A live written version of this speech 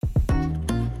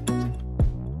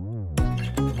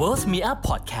Worth Me Up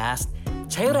Podcast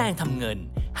ใช้แรงทำเงิน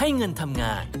ให้เงินทำง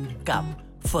านกับ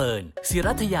เฟิร์น ศิ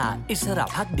รัทยา อิสระ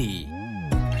ภักดี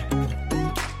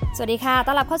สวัสดีค่ะ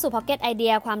ต้อนรับเข้าสู่ Pocket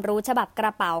Idea ความรู้ฉบับกร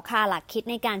ะเป๋าค่ะหลักคิด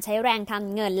ในการใช้แรงท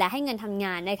ำเงินและให้เงินทำง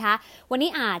านนะคะวันนี้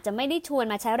อาจจะไม่ได้ชวน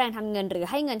มาใช้แรงทำเงินหรือ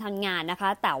ให้เงินทำงานนะคะ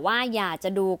แต่ว่าอยากจะ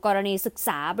ดูกรณีศึกษ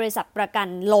าบริษัทประกัน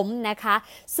ล้มนะคะ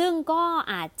ซึ่งก็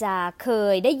อาจจะเค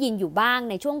ยได้ยินอยู่บ้าง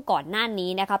ในช่วงก่อนหน้านี้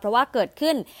นะคะเพราะว่าเกิด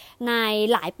ขึ้นใน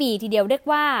หลายปีทีเดียวเรียก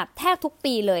ว่าแทบทุก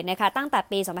ปีเลยนะคะตั้งแต่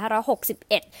ปี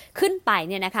2561ขึ้นไป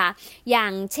เนี่ยนะคะอย่า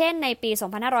งเช่นในปี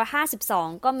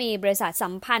2552ก็มีบริษัทสั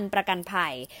มพันธ์ประกันภั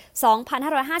ย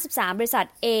2553บริษัท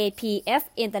APF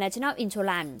International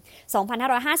Insurance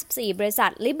 2554บริษั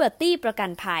ท Liberty ประกั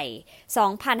นภัย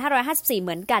2554เห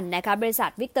มือนกันนะคะบริษั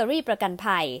ท Victory ประกัน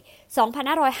ภัย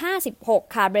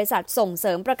2556ค่ะบริษัทส่งเส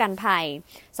ริมประกันภัย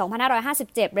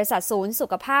2557บริษัทศูนย์สุ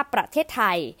ขภาพประเทศไท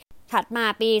ยถัดมา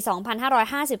ปี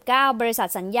2559บริษัท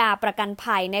สัญญาประกัน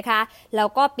ภัยนะคะแล้ว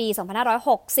ก็ปี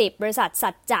2560บริษัทสั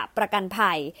จจะประกัน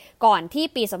ภัยก่อนที่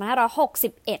ปี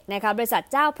2561นะคะบริษัท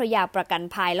เจ้าพระยาประกัน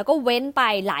ภัยแล้วก็เว้นไป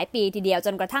หลายปีทีเดียวจ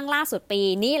นกระทั่งล่าสุดปี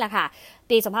นี้แหละค่ะ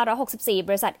ปี2564บ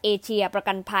ริษัทเอเชียประ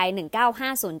กันภัย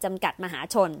1950จำกัดมหา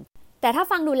ชนแต่ถ้า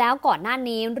ฟังดูแล้วก่อนหน้า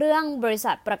นี้เรื่องบริ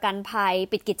ษัทประกันภัย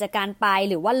ปิดกิจการไป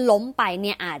หรือว่าล้มไปเ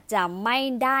นี่ยอาจจะไม่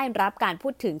ได้รับการพู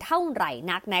ดถึงเท่าไหร่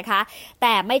นักนะคะแ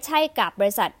ต่ไม่ใช่กับบ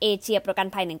ริษัทเอเชียประกัน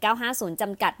ภัย1950จ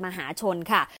ำกัดมหาชน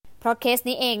ค่ะเพราะเคส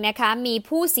นี้เองนะคะมี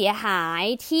ผู้เสียหาย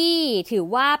ที่ถือ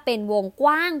ว่าเป็นวงก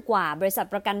ว้างกว่าบริษัท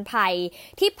ประกันภัย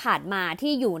ที่ผ่านมา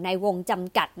ที่อยู่ในวงจ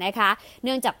ำกัดนะคะเ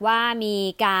นื่องจากว่ามี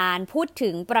การพูดถึ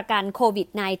งประกันโควิด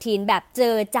 -19 แบบเจ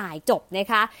อจ่ายจบนะ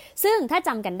คะซึ่งถ้าจ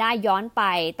ำกันได้ย้อนไป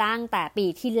ตั้งแต่ปี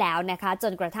ที่แล้วนะคะจ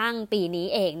นกระทั่งปีนี้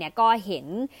เองเนี่ยก็เห็น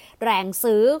แรง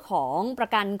ซื้อของประ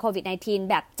กันโควิด -19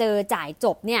 แบบเจอจ่ายจ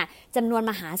บเนี่ยจำนวน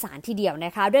มหาศาลทีเดียวน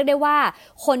ะคะเรียกได้ว่า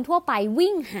คนทั่วไป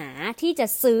วิ่งหาที่จะ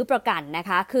ซื้อประกันนะ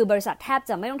คะคือบริษัทแทบ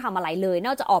จะไม่ต้องทำอะไรเลยน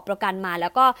อกจากออกประกันมาแล้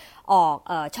วก็ออก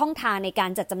ช่องทางในการ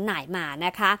จัดจำหน่ายมาน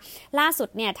ะคะล่าสุด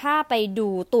เนี่ยถ้าไปดู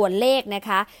ตัวเลขนะค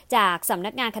ะจากสำนั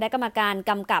กงานคณะกรรมการ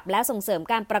กำกับและส่งเสริม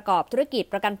การประกอบธุรกิจ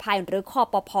ประกันภัยหรือค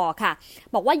ปภ.ค่ะ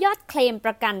บอกว่ายอดเคลมป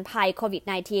ระกันภัยโควิด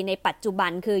 -19 ในปัจจุบั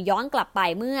นคือย้อนกลับไป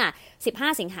เมื่อ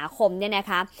15สิงหาคมเนี่ยนะ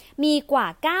คะมีกว่า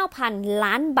 9,000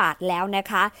 ล้านบาทแล้วนะ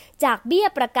คะจากเบี้ย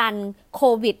ประกันโค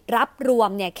วิดรับรวม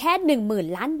เนี่ยแค่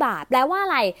 10,000 ล้านบาทแปลว่าอ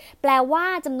ะไรแปลว่า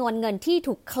จำนวนเงินที่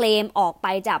ถูกเคลมออกไป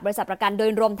จากบริษัทประกันโดย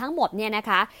รวมทั้งหมดเนี่ยนะ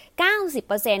คะ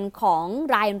 90% ของ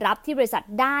รายรับที่บริษัท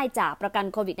ได้จากประกัน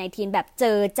โควิด -19 แบบเจ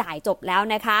อจ่ายจบแล้ว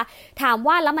นะคะถาม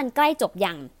ว่าแล้วมันใกล้จบ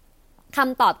ยังค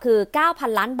ำตอบคือ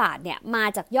 9,000 ล้านบาทเนี่ยมา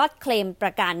จากยอดเคลมปร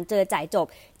ะกันเจอจ่ายจบ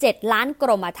 7 ล้านก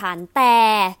รมธรรม์แต่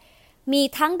มี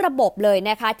ทั้งระบบเลย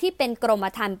นะคะที่เป็นกรม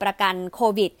ธรรม์ประกันโค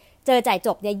วิดเจอจ่ายจ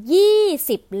บเนี่ย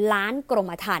20 ล้านกร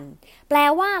มธรรม์แปล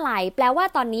ว่าอะไรแปลว่า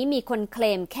ตอนนี้มีคนเคล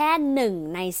มแค่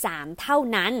1ใน3เท่า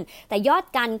นั้นแต่ยอด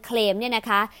การเคลมเนี่ยนะ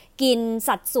คะกิน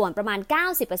สัดส่วนประมาณ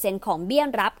 90% ของเบี้ย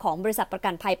รับของบริษัทประกั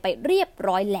นภัยไปเรียบ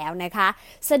ร้อยแล้วนะคะ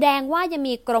แสดงว่ายัง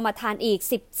มีกรมธรรม์อีก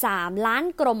13ล้าน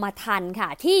กรมธรรม์ค่ะ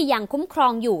ที่ยังคุ้มครอ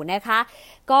งอยู่นะคะ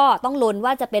ก็ต้องลุ้น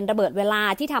ว่าจะเป็นระเบิดเวลา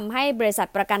ที่ทำให้บริษัท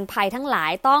ประกันภัยทั้งหลา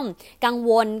ยต้องกัง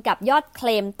วลกับยอดเคล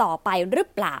มต่อไปหรือ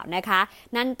เปล่านะคะ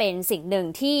นั่นเป็นสิ่งหนึ่ง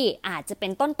ที่อาจจะเป็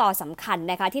นต้นตอสำคัญ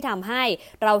นะคะที่ทำให้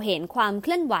เราเห็นความเค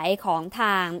ลื่อนไหวของท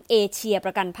างเอเชียป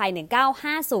ระกันภัย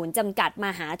1950จำกัดม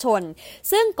หาชน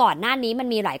ซึ่งก่อนหน้านี้มัน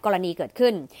มีหลายกรณีเกิด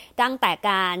ขึ้นตั้งแต่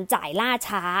การจ่ายล่า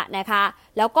ช้านะคะ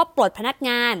แล้วก็ปลดพนักง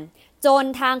านจน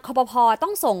ทางคปภ.ต้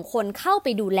องส่งคนเข้าไป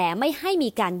ดูแลไม่ให้มี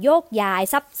การโยกย้าย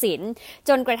ทรัพย์สินจ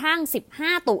นกระทั่ง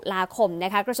15ตุลาคมน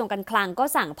ะคะกระทรวงการคลังก็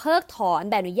สั่งเพิกถอน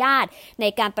ใบอนุญาตใน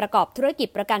การประกอบธุรกิจ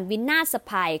ประกันวินาศ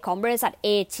ภัยของบริษัทเอ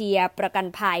เชียประกัน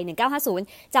ภัย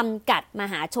1950จำกัดม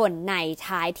หาชนใน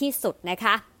ท้ายที่สุดนะค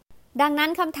ะดังนั้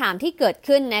นคำถามที่เกิด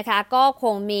ขึ้นนะคะก็ค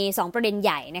งมี2ประเด็นใ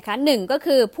หญ่นะคะ1ก็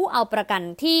คือผู้เอาประกัน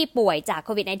ที่ป่วยจากโค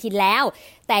วิด -19 แล้ว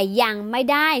แต่ยังไม่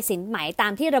ได้สินไหมตา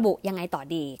มที่ระบุยังไงต่อ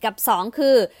ดีกับ2คื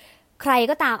อใคร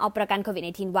ก็ตามเอาประกันโควิด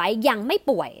 -19 ไว้ยังไม่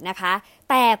ป่วยนะคะ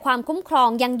แต่ความคุ้มครอง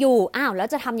ยังอยู่แล้ว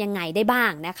จะทำยังไงได้บ้า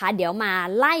งนะคะเดี๋ยวมา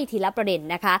ไล่ทีละประเด็น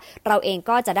นะคะเราเอง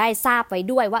ก็จะได้ทราบไว้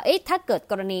ด้วยว่าถ้าเกิด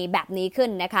กรณีแบบนี้ขึ้น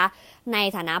นะคะใน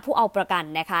ฐานะผู้เอาประกัน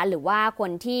นะคะหรือว่าค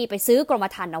นที่ไปซื้อกรม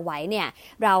ธรรม์เอาไว้เนี่ย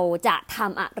เราจะท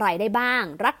ำอะไรได้บ้าง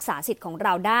รักษาสิทธิ์ของเร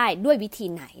าได้ด้วยวิธี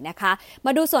ไหนนะคะม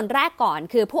าดูส่วนแรกก่อน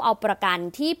คือผู้เอาประกัน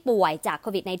ที่ป่วยจากโค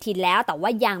วิด -19 แล้วแต่ว่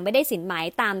ายังไม่ได้สินไหม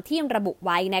ตามที่ระบุไ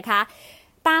ว้นะคะ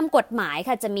ตามกฎหมาย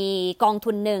ค่ะจะมีกอง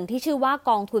ทุนหนึ่งที่ชื่อว่า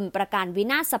กองทุนประกันวิ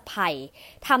นาศภัย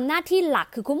ทำหน้าที่หลัก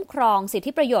คือคุ้มครองสิท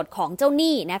ธิประโยชน์ของเจ้าห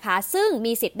นี้นะคะซึ่ง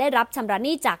มีสิทธิ์ได้รับชำระห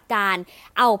นี้จากการ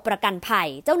เอาประกันภัย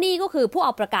เจ้าหนี้ก็คือผู้เอ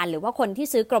าประกันหรือว่าคนที่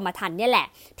ซื้อกรมธรรม์เนี่ยแหละ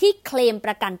ที่เคลมป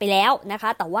ระกันไปแล้วนะคะ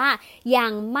แต่ว่ายั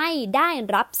งไม่ได้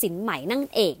รับสินใหม่นั่น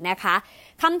เองนะคะ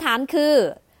คำถามคือ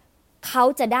เขา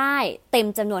จะได้เต็ม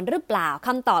จำนวนหรือเปล่าค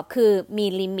ำตอบคือมี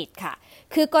ลิมิตค่ะ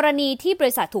คือกรณีที่บ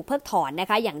ริษัทถูกเพิกถอนนะ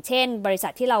คะอย่างเช่นบริษั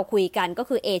ทที่เราคุยกันก็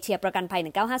คือเอเชียประกันภัย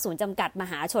1950จำกัดม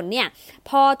หาชนเนี่ย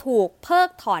พอถูกเพิก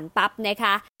ถอนปั๊บนะค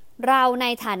ะเราใน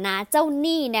ฐานะเจ้าห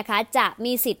นี้นะคะจะ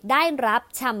มีสิทธิ์ได้รับ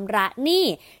ชำระหนี้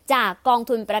จากกอง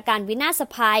ทุนประกันวินาศ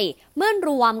ภัยเมื่อร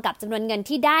วมกับจำนวนเงิน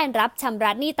ที่ได้รับชำร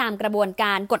ะหนี้ตามกระบวนก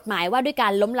ารกฎหมายว่าด้วยกา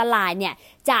รล้มละลายเนี่ย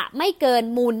จะไม่เกิน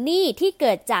มูลหนี้ที่เ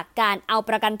กิดจากการเอา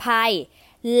ประกันภัย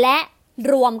และ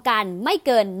รวมกันไม่เ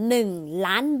กิน1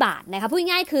 ล้านบาทนะคะพูด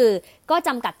ง่ายคือก็จ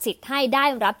ำกัดสิทธิ์ให้ได้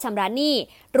รับชำระหนี้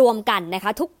รวมกันนะค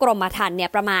ะทุกกรมธรรม์เนี่ย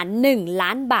ประมาณ1 ล้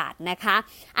านบาทนะคะ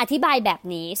อธิบายแบบ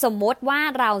นี้สมมติว่า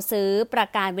เราซื้อประ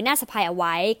กันวินาศภัยเอาไ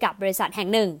ว้กับบริษัทแห่ง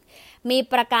หนึ่งมี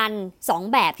ประกัน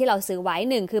2แบบที่เราซื้อไว้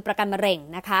1คือประกันมะเร็ง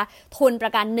นะคะทุนปร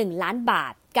ะกัน1 ล้านบา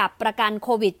ทกับประกันโค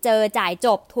วิดเจอจ่ายจ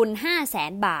บทุน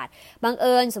 500,000 บาทบังเ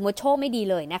อิญสมมติโชคไม่ดี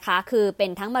เลยนะคะคือเป็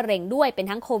นทั้งมะเร็งด้วยเป็น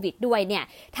ทั้งโควิดด้วยเนี่ย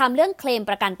ทำเรื่องเคลม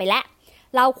ประกันไปแล้ว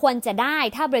เราควรจะได้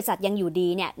ถ้าบริษัทยังอยู่ดี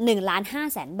เนี่ย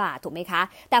1,500,000 บาทถูกไหมคะ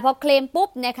แต่พอเคลมปุ๊บ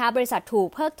นะคะบริษัทถูก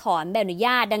เพิกถอนใบอนุญ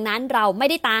าตดังนั้นเราไม่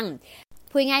ได้ตังค์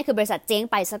พูดง่ายคือบริษัทเจ๊ง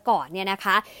ไปซะก่อนเนี่ยนะค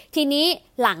ะทีนี้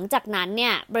หลังจากนั้นเนี่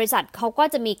ยบริษัทเขาก็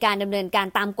จะมีการดำเนินการ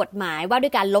ตามกฎหมายว่าด้ว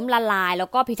ยการล้มละลายแล้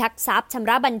วก็พิทักษ์ทรัพย์ชำ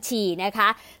ระบัญชีนะคะ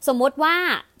สมมติว่า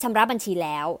ชำระบัญชีแ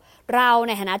ล้วเราใ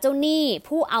นฐานะเจ้าหนี้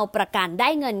ผู้เอาประกันได้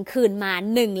เงินคืนมา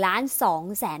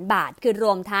1,200,000 บาทคือร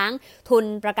วมทั้งทุน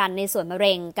ประกันในส่วนมะเ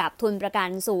ร็งกับทุนประกัน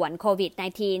ส่วนโควิด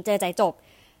 -19 เจอจ่ายจบ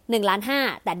1.5 ล้าน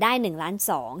แต่ได้1.2 ล้าน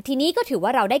ทีนี้ก็ถือว่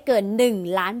าเราได้เกิน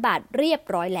1 ล้านบาทเรียบ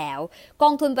ร้อยแล้วกอ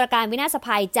งทุนประกันวินาศ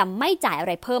ภัยจะไม่จ่ายอะไ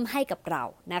รเพิ่มให้กับเรา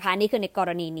นะคะนี่คือในกร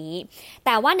ณีนี้แ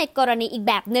ต่ว่าในกรณีอีก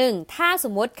แบบหนึ่งถ้าส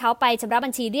มมติเขาไปชำระบั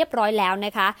ญชีเรียบร้อยแล้วน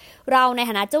ะคะเราใน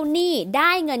ฐานะเจ้าหนี้ไ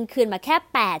ด้เงินคืนมาแค่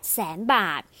 800,000 บ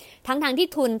าททั้งที่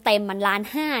ทุนเต็มมัน1.5 ล้าน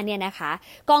เนี่ยนะคะ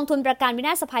กองทุนประกันวิน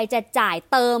าศภัยจะจ่าย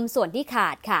เติมส่วนที่ขา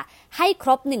ดค่ะให้คร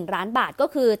บ1 ล้านบาทก็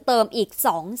คือเติมอีก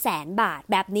 200,000 บาท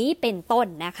แบบนี้เป็นต้น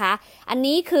นะคะอัน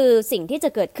นี้คือสิ่งที่จะ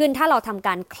เกิดขึ้นถ้าเราทำก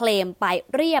ารเคลมไป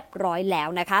เรียบร้อยแล้ว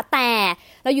นะคะแต่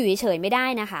เราอยู่เฉยๆไม่ได้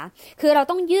นะคะคือเรา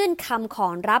ต้องยื่นคำขอ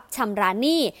รับชำระห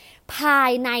นี้ภา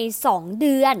ยใน2 เ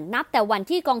ดือนนับแต่วัน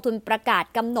ที่กองทุนประกาศ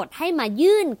กำหนดให้มา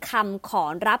ยื่นคำขอ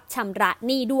รับชำระห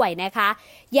นี้ด้วยนะคะ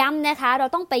ย้ำนะคะเรา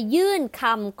ต้องไปยื่นค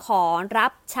ำขอรั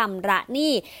บชำระห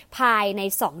นี้ภายใน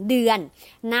2 เดือน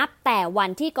นับแต่วัน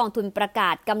ที่กองทุนประก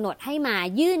าศกำหนดให้มา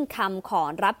ยื่นคำขอ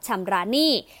รับชำระห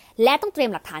นี้และต้องเตรีย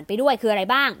มหลักฐานไปด้วยคืออะไร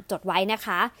บ้างจดไว้นะค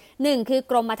ะ1คือ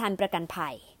กรมธรรม์ประกันภั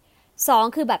ย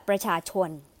2คือบัตรประชาช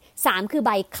น3คือใ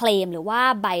บเคลมหรือว่า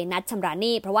ใบนัดชำระห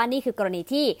นี้เพราะว่านี่คือกรณี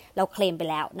ที่เราเคลมไป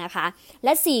แล้วนะคะแล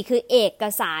ะ4คือเอก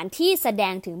สารที่แสด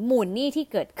งถึงมูลหนี้ที่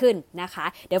เกิดขึ้นนะคะ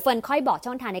เดี๋ยวเฟิร์นค่อยบอก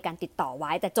ช่องทางในการติดต่อไ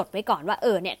ว้แต่จดไว้ก่อนว่า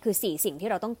เนี่ยคือ4สิ่งที่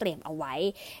เราต้องเตรียมเอาไว้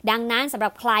ดังนั้นสำหรั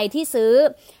บใครที่ซื้อ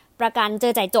ประกันเจ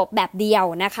อจ่ายจบแบบเดียว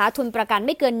นะคะทุนประกันไ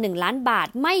ม่เกิน1 ล้านบาท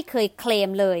ไม่เคยเคลม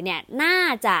เลยเนี่ยน่า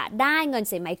จะได้เงิน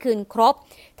สินไหมคืนครบ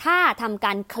ถ้าทำก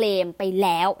ารเคลมไปแ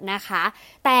ล้วนะคะ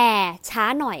แต่ช้า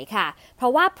หน่อยค่ะเพรา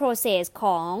ะว่า process ข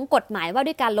องกฎหมายว่า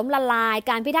ด้วยการล้มละลาย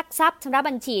การพิทักษ์ทรัพย์ชำระ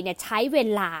บัญชีเนี่ยใช้เว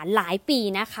ลาหลายปี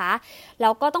นะคะแล้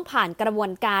วก็ต้องผ่านกระบว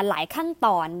นการหลายขั้นต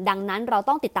อนดังนั้นเรา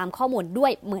ต้องติดตามข้อมูลด้ว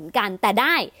ยเหมือนกันแต่ไ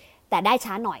ด้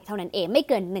ช้าหน่อยเท่านั้นเองไม่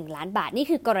เกิน1 ล้านบาทนี่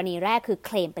คือกรณีแรกคือเ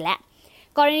คลมไปแล้ว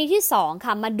กรณีที่2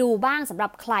ค่ะมาดูบ้างสำหรั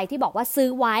บใครที่บอกว่าซื้อ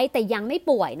ไว้แต่ยังไม่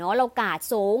ป่วยเนาะเรากาด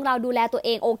สูงเราดูแลตัวเอ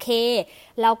งโอเค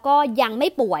แล้วก็ยังไม่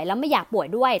ป่วยแล้วไม่อยากป่วย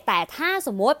ด้วยแต่ถ้าส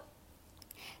มมติ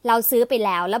เราซื้อไปแ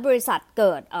ล้วบริษัทเ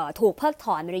กิดถูกเพิกถ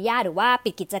อนใบอนุญาตหรือว่าปิ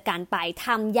ดกิจการไปท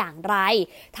ำอย่างไร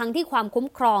ทั้งที่ความคุ้ม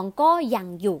ครองก็ยัง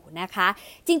อยู่นะคะ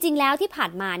จริงๆแล้วที่ผ่า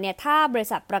นมาเนี่ยถ้าบริ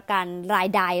ษัทประกันราย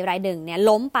ใดรายหนึ่งเนี่ย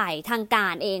ล้มไปทางกา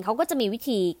รเองเขาก็จะมีวิ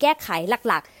ธีแก้ไข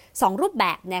หลักๆ2 รูปแบ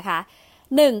บนะคะ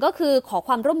1ก็คือขอค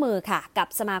วามร่วมมือค่ะกับ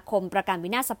สมาคมประกันวิ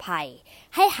นาศภัย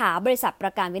ให้หาบริษัทปร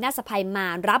ะกันวินาศภัยมา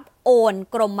รับโอน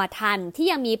กรมธรรม์ที่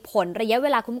ยังมีผลระยะเว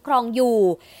ลาคุ้มครองอยู่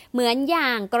เหมือนอย่า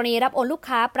งกรณีรับโอนลูก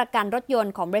ค้าประกันรถยน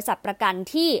ต์ของบริษัทประกัน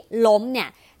ที่ล้มเนี่ย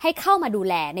ให้เข้ามาดู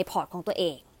แลในพอร์ตของตัวเอ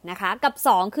งนะคะกับ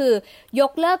2คือย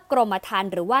กเลิกกรมธรรม์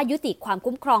หรือว่ายุติความ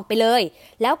คุ้มครองไปเลย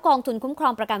แล้วกองทุนคุ้มครอ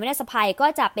งประกันวินาศภัยก็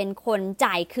จะเป็นคน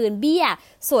จ่ายคืนเบี้ย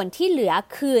ส่วนที่เหลือ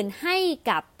คืนให้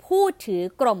กับผู้ถือ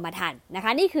กรมธรรม์นะค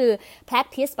ะนี่คือ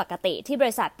practice ปกติที่บ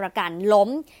ริษัทประกันล้ม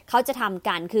เขาจะทำ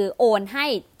กันคือโอนให้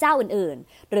เจ้าอื่น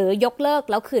ๆหรือยกเลิก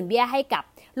แล้วคืนเบี้ยให้กับ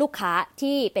ลูกค้า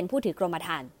ที่เป็นผู้ถือกรมธ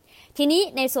รรม์ที ทีนี้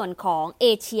ในส่วนของเอ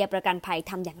เชียประกันภัย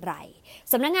ทำอย่างไร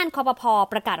สำนักงานคปภ.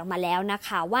ประกาศออกมาแล้วนะค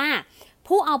ะว่า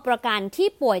ผู้เอาประกันที่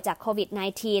ป่วยจากโควิด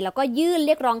 -19 แล้วก็ยื่นเ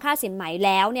รียกร้องค่าสินไหมแ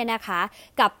ล้วเนี่ยนะคะ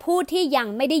กับผู้ที่ยัง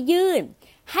ไม่ได้ยื่น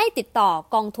ให้ติดต่อ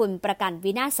กองทุนประกัน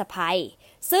วินาศภัย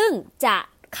ซึ่งจะ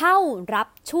เข้ารับ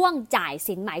ช่วงจ่าย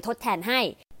สินไหมทดแทนให้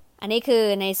อันนี้คือ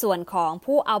ในส่วนของ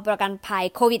ผู้เอาประกันภัย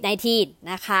โควิด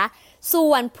 -19 นะคะส่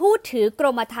วนผู้ถือกร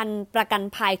มธรรม์ประกัน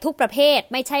ภัยทุกประเภท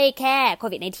ไม่ใช่แค่โค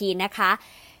วิด -19 นะคะ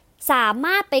สาม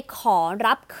ารถไปขอ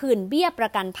รับคืนเบี้ยปร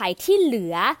ะกันภัยที่เหลื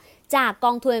อจากก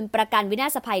องทุนประกันวินา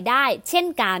ศภัยได้เช่น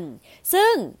กันซึ่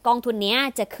งกองทุนนี้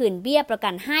จะคืนเบี้ยประกั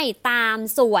นให้ตาม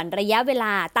ส่วนระยะเวล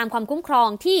าตามความคุ้มครอง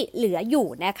ที่เหลืออยู่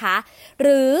นะคะห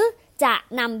รือจะ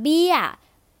นำเบี้ย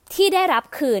ที่ได้รับ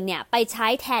คืนเนี่ยไปใช้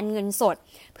แทนเงินสด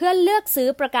เพื่อเลือกซื้อ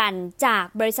ประกันจาก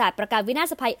บริษัทประกันวินา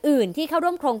ศภัยอื่นที่เข้า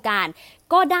ร่วมโครงการ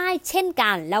ก็ได้เช่น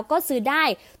กันแล้วก็ซื้อได้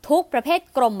ทุกประเภท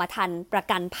กรมธรรม์ประ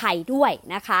กันภัยด้วย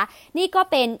นะคะนี่ก็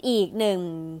เป็นอีกหนึ่ง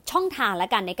ช่องทางละ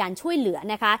กันในการช่วยเหลือ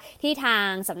นะคะที่ทาง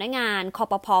สำนักงานค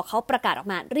ปภ.เขาประกาศออก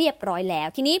มาเรียบร้อยแล้ว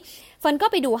ทีนี้เฟิร์นก็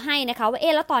ไปดูให้นะคะว่า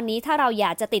แล้วตอนนี้ถ้าเราอย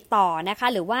ากจะติดต่อนะคะ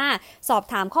หรือว่าสอบ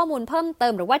ถามข้อมูลเพิ่มเติ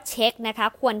มหรือว่าเช็คนะคะ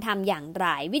ควรทำอย่างไร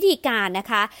วิธีการนะ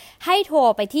คะให้โทร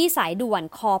ไปที่สายด่วน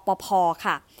คปภ.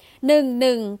ค่ะ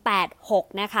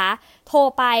1186นะคะโทร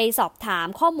ไปสอบถาม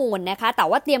ข้อมูลนะคะแต่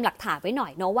ว่าเตรียมหลักฐานไว้หน่อ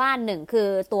ยเนาะว่า1คือ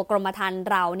ตัวกรมธรรม์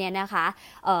เราเนี่ยนะคะ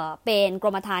เป็นกร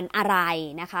มธรรม์อะไร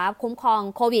นะคะคุ้มครอง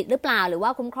โควิดหรือเปล่าหรือว่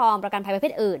าคุ้มครองประกันภัยประเภ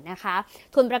ทอื่นนะคะ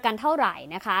ทุนประกันเท่าไหร่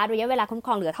นะคะระยะเวลาคุ้มค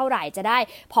รองเหลือเท่าไหร่จะได้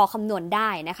พอคำนวณได้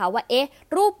นะคะว่า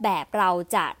รูปแบบเรา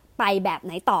จะไปแบบไ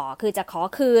หนต่อคือจะขอ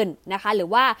คืนนะคะหรือ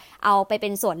ว่าเอาไปเป็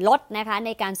นส่วนลดนะคะใน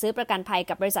การซื้อประกันภัย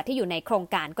กับบริษัทที่อยู่ในโครง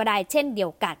การก็ได้เช่นเดีย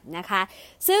วกันนะคะ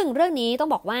ซึ่งเรื่องนี้ต้อง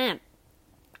บอกว่า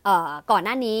ก่อนห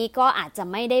น้านี้ก็อาจจะ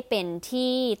ไม่ได้เป็น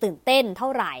ที่ตื่นเต้นเท่า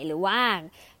ไหร่หรือว่า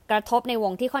กระทบในว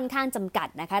งที่ค่อนข้างจำกัด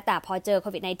นะคะแต่พอเจอโค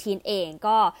วิด -19 เอง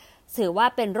ก็ถือว่า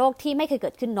เป็นโรคที่ไม่เคยเกิ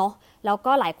ดขึ้นเนาะแล้ว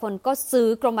ก็หลายคนก็ซื้อ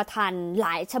กรมธรรม์หล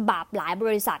ายฉบับหลายบ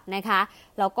ริษัทนะคะ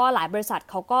แล้วก็หลายบริษัท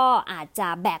เขาก็อาจจะ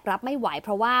แบกรับไม่ไหวเพ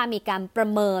ราะว่ามีการประ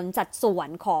เมินสัดส่วน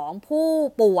ของผู้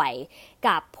ป่วย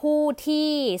กับผู้ที่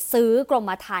ซื้อกร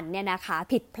มธรรม์เนี่ยนะคะ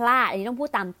ผิดพลาดอันนี้ต้องพูด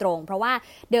ตามตรงเพราะว่า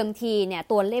เดิมทีเนี่ย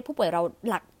ตัวเลขผู้ป่วยเรา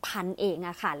หลักพันเองอ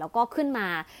ะค่ะแล้วก็ขึ้นมา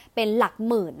เป็นหลัก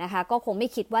หมื่นนะคะก็คงไม่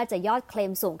คิดว่าจะยอดเคล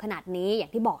มสูงขนาดนี้อย่า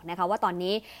งที่บอกนะคะว่าตอน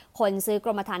นี้คนซื้อก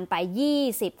รมธรรม์ไป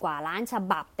20กว่าล้านฉ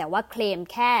บับแต่ว่าเคลม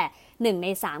แค่1 ใน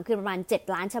 3คือประมาณ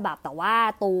7ล้านฉบับแต่ว่า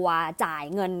ตัวจ่าย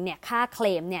เงินเนี่ยค่าเคล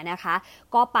มเนี่ยนะคะ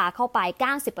ก็ปาเข้าไป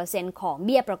 90% ของเ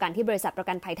บี้ยประกันที่บริษัทประ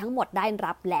กันภัยทั้งหมดได้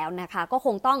รับแล้วนะคะก็ค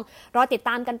งต้องรอติดต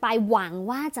ามกันไปหวัง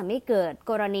ว่าจะไม่เกิด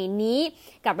กรณีนี้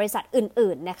กับบริษัท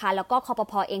อื่นๆนะคะแล้วก็คป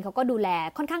ภ.เองเขาก็ดูแล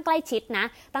ค่อนข้างใกล้ชิดนะ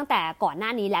ตั้งแต่ก่อนหน้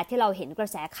านี้แล้วที่เราเห็นกระ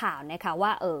แสข่าวนะคะว่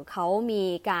าเขามี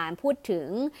การพูดถึง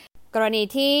กรณี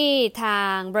ที่ทา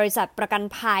งบริษัทประกัน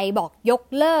ภัยบอกยก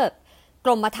เลิกก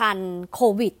รมธรรม์โค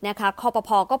วิดนะคะคปภ.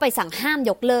ก็ไปสั่งห้าม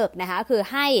ยกเลิกนะคะคือ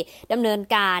ให้ดำเนิน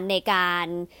การในการ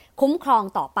คุ้มครอง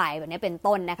ต่อไปแบบนี้เป็น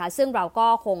ต้นนะคะซึ่งเราก็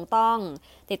คงต้อง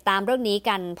ติดตามเรื่องนี้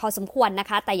กันพอสมควรนะ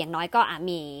คะแต่อย่างน้อยก็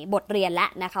มีบทเรียนแล้ว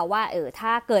นะคะว่าถ้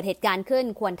าเกิดเหตุการณ์ขึ้น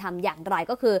ควรทำอย่างไร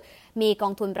ก็คือมีกอ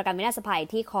งทุนประกันวินาศภัย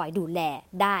ที่คอยดูแล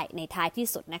ได้ในท้ายที่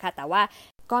สุดนะคะแต่ว่า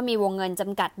ก็มีวงเงินจ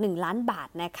ำกัด1 ล้านบาท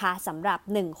นะคะสำหรับ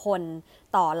1คน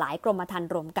ต่อหลายกรมธรรม์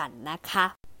รวมกันนะคะ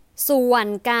ส่วน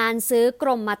การซื้อกร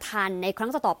มธรรม์ในครั้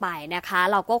งต่อไปนะคะ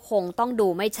เราก็คงต้องดู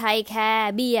ไม่ใช่แค่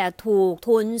เบี้ยถูก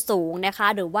ทุนสูงนะคะ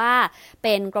หรือว่าเ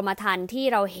ป็นกรมธรรม์ที่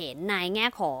เราเห็นในแง่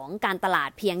ของการตลาด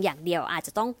เพียงอย่างเดียวอาจจ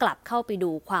ะต้องกลับเข้าไปดู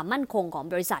ความมั่นคงของ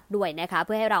บริษัทด้วยนะคะเ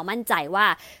พื่อให้เรามั่นใจว่า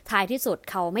ท้ายที่สุด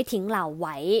เขาไม่ทิ้งเราไ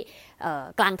ว้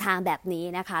กลางทางแบบนี้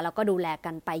นะคะแล้วก็ดูแล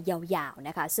กันไปยาวๆน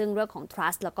ะคะซึ่งเรื่องของ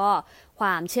trust แล้วก็คว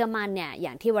ามเชื่อมั่นเนี่ยอ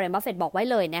ย่างที่วอร์เรน บัฟเฟตต์บอกไว้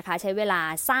เลยนะคะใช้เวลา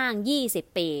สร้าง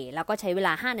20ปีแล้วก็ใช้เวล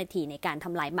า5นาทีในการท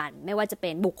ำลายมันไม่ว่าจะเป็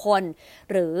นบุคคล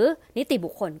หรือนิติบุ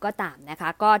คคลก็ตามนะคะ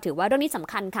ก็ถือว่าเรื่องนี้ส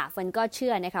ำคัญค่ะเฟิร์นก็เชื่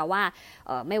อนะคะว่า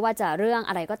ไม่ว่าจะเรื่อง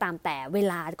อะไรก็ตามแต่เว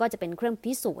ลาก็จะเป็นเครื่อง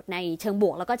พิสูจน์ในเชิงบ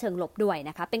วกแล้วก็เชิงลบด้วย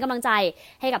นะคะเป็นกำลังใจ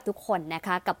ให้กับทุกคนนะค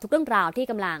ะกับทุกเรื่องราวที่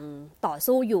กำลังต่อ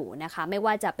สู้อยู่นะคะไม่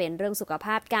ว่าจะเป็นเรื่องสุขภ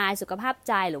าพกายสุขภาพใ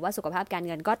จหรือว่าสุขภาพการเ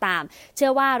งินก็ตามเชื่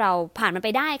อว่าเราผ่านมันไป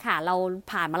ได้ค่ะเรา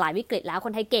ผ่านมาหลายวิกฤตแล้วค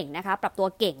นไทยเก่งนะคะปรับตัว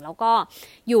เก่งแล้วก็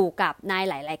อยู่กับใน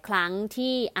หลายๆครั้ง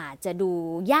ที่อาจจะดู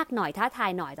ยากหน่อยท้าทา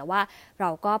ยหน่อยแต่ว่าเรา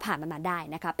ก็ผ่านมันมาได้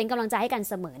นะคะเป็นกำลังใจให้กัน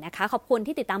เสมอนะคะขอบคุณ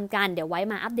ที่ติดตามกันเดี๋ยวไว้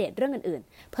มาอัปเดตเรื่องอื่น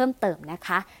ๆเพิ่มเติมนะค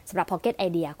ะสำหรับ Pocket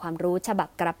Idea ความรู้ฉบับ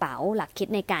กระเป๋าหลักคิด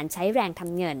ในการใช้แรงท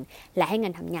ำเงินและให้เงิ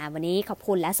นทำงานวันนี้ขอบ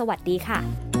คุณและสวัสดีค่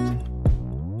ะ